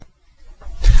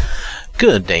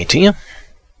Good day to you.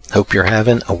 Hope you're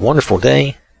having a wonderful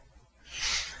day.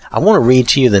 I want to read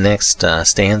to you the next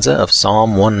stanza of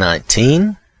Psalm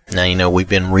 119. Now, you know, we've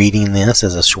been reading this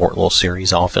as a short little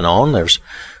series off and on. There's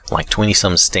like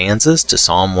 20-some stanzas to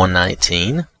Psalm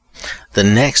 119. The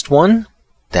next one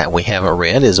that we haven't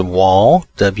read is Waw,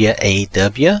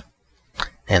 W-A-W.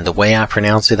 And the way I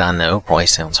pronounce it, I know, probably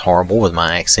sounds horrible with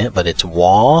my accent, but it's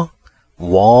Waw,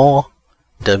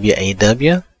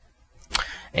 W-A-W.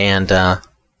 And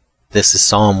this is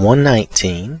Psalm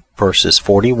 119, verses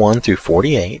 41 through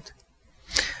 48.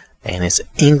 And it's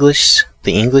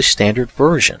the English Standard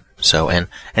Version. So, and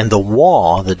the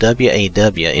Waw, the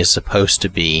W-A-W, is supposed to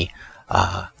be,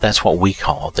 that's what we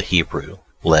call the Hebrew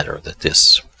letter that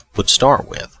this would start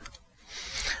with.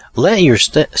 Let your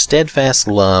steadfast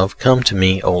love come to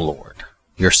me, O Lord,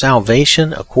 your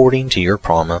salvation according to your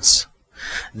promise.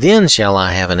 Then shall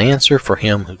I have an answer for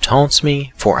him who taunts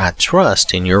me, for I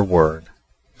trust in your word.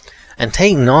 And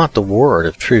take not the word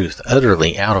of truth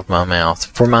utterly out of my mouth,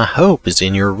 for my hope is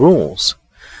in your rules.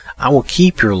 I will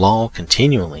keep your law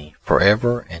continually,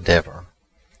 forever and ever.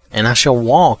 And I shall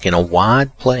walk in a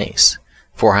wide place,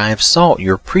 for I have sought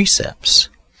your precepts.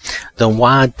 The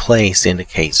wide place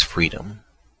indicates freedom.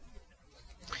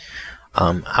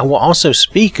 I will also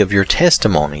speak of your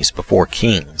testimonies before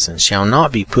kings, and shall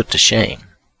not be put to shame.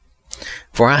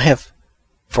 For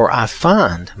I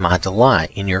find my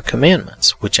delight in your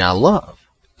commandments, which I love.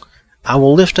 I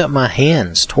will lift up my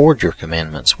hands toward your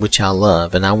commandments, which I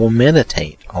love, and I will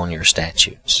meditate on your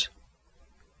statutes.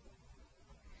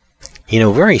 You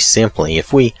know, very simply,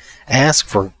 if we ask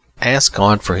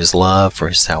God for his love, for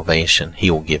his salvation,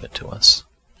 he will give it to us.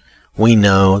 We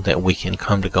know that we can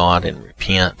come to God and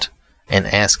repent and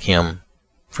ask him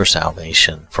for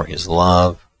salvation, for his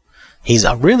love. He's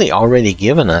really already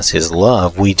given us his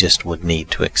love. We just would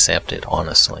need to accept it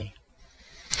honestly.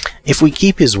 If we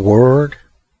keep his word,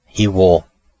 he will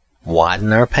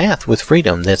widen our path with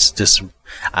freedom. That's this,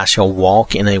 I shall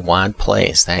walk in a wide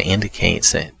place. That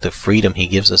indicates that the freedom he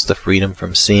gives us, the freedom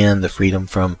from sin, the freedom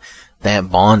from that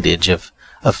bondage of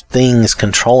things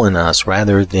controlling us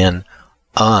rather than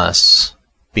us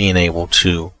being able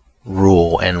to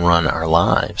rule and run our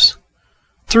lives.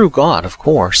 Through God, of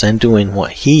course, and doing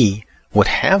what he would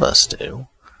have us do,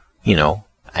 you know,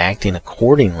 acting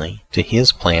accordingly to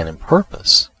his plan and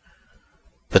purpose.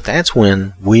 But that's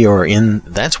when we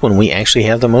actually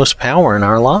have the most power in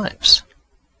our lives.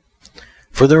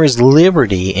 For there is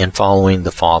liberty in following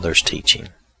the Father's teaching.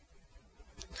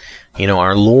 You know,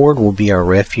 our Lord will be our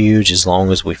refuge as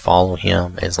long as we follow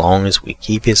him, as long as we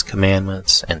keep his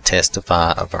commandments and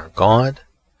testify of our God.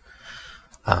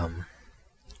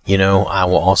 You know, I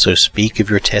will also speak of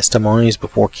your testimonies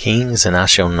before kings, and I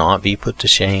shall not be put to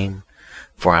shame,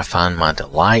 for I find my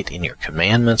delight in your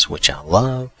commandments, which I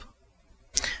love.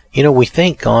 You know, we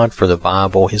thank God for the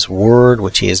Bible, his word,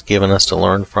 which he has given us to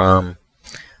learn from.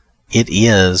 It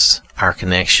is our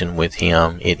connection with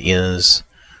him. It is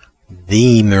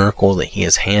the miracle that he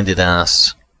has handed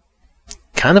us.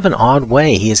 Kind of an odd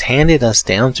way, he has handed us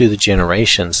down through the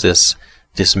generations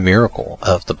this miracle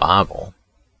of the Bible,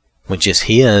 which is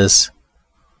his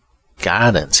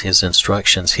guidance, his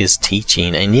instructions, his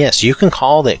teaching. And yes, you can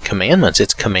call that commandments.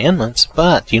 It's commandments,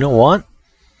 but you know what?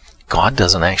 God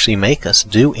doesn't actually make us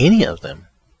do any of them.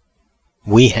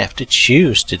 We have to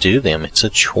choose to do them. It's a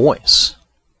choice.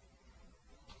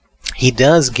 He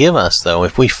does give us, though,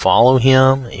 if we follow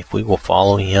him, if we will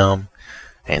follow him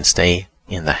and stay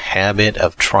in the habit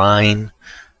of trying,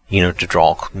 you know, to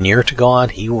draw near to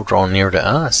God, he will draw near to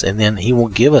us, and then he will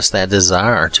give us that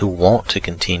desire to want to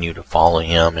continue to follow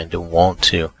him and to want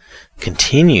to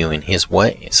continue in his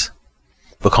ways,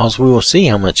 because we will see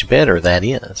how much better that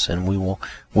is, and we will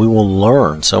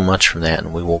learn so much from that,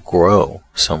 and we will grow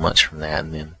so much from that,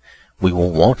 and then we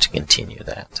will want to continue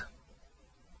that.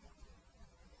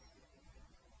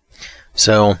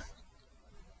 So,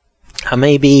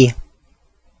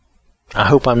 I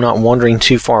hope I'm not wandering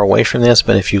too far away from this,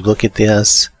 but if you look at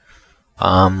this,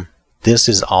 this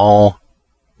is all,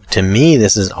 to me,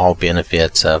 this is all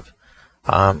benefits of,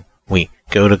 we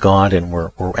go to God and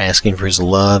we're asking for his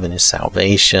love and his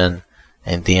salvation,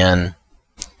 and then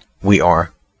we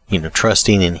are, you know,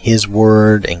 trusting in his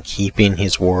word and keeping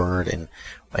his word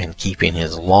and keeping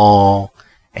his law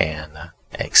and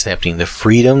accepting the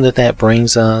freedom that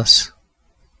brings us.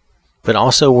 But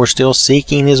also we're still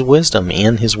seeking his wisdom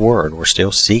in his word. We're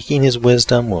still seeking his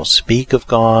wisdom. We'll speak of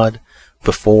God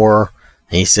before,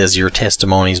 he says, your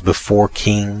testimonies before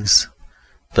kings.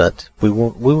 But we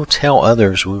will tell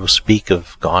others, we will speak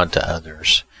of God to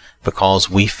others, because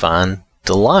we find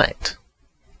delight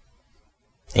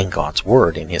in God's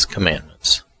word, in his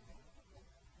commandments.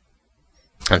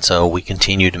 And so we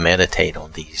continue to meditate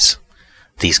on these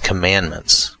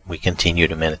commandments. We continue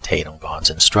to meditate on God's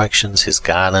instructions, His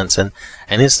guidance, and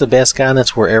it's the best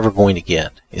guidance we're ever going to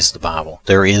get is the Bible.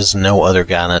 There is no other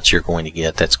guidance you're going to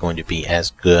get that's going to be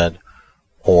as good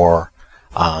or,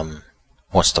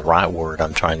 what's the right word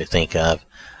I'm trying to think of,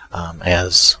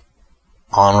 as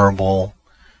honorable,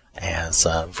 as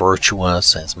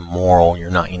virtuous, as moral.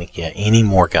 You're not going to get any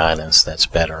more guidance that's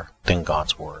better than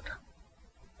God's Word.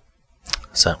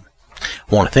 So,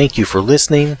 I want to thank you for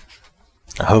listening.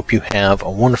 I hope you have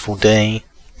a wonderful day.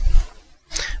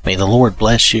 May the Lord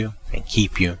bless you and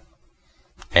keep you.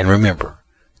 And remember,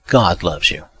 God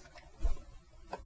loves you.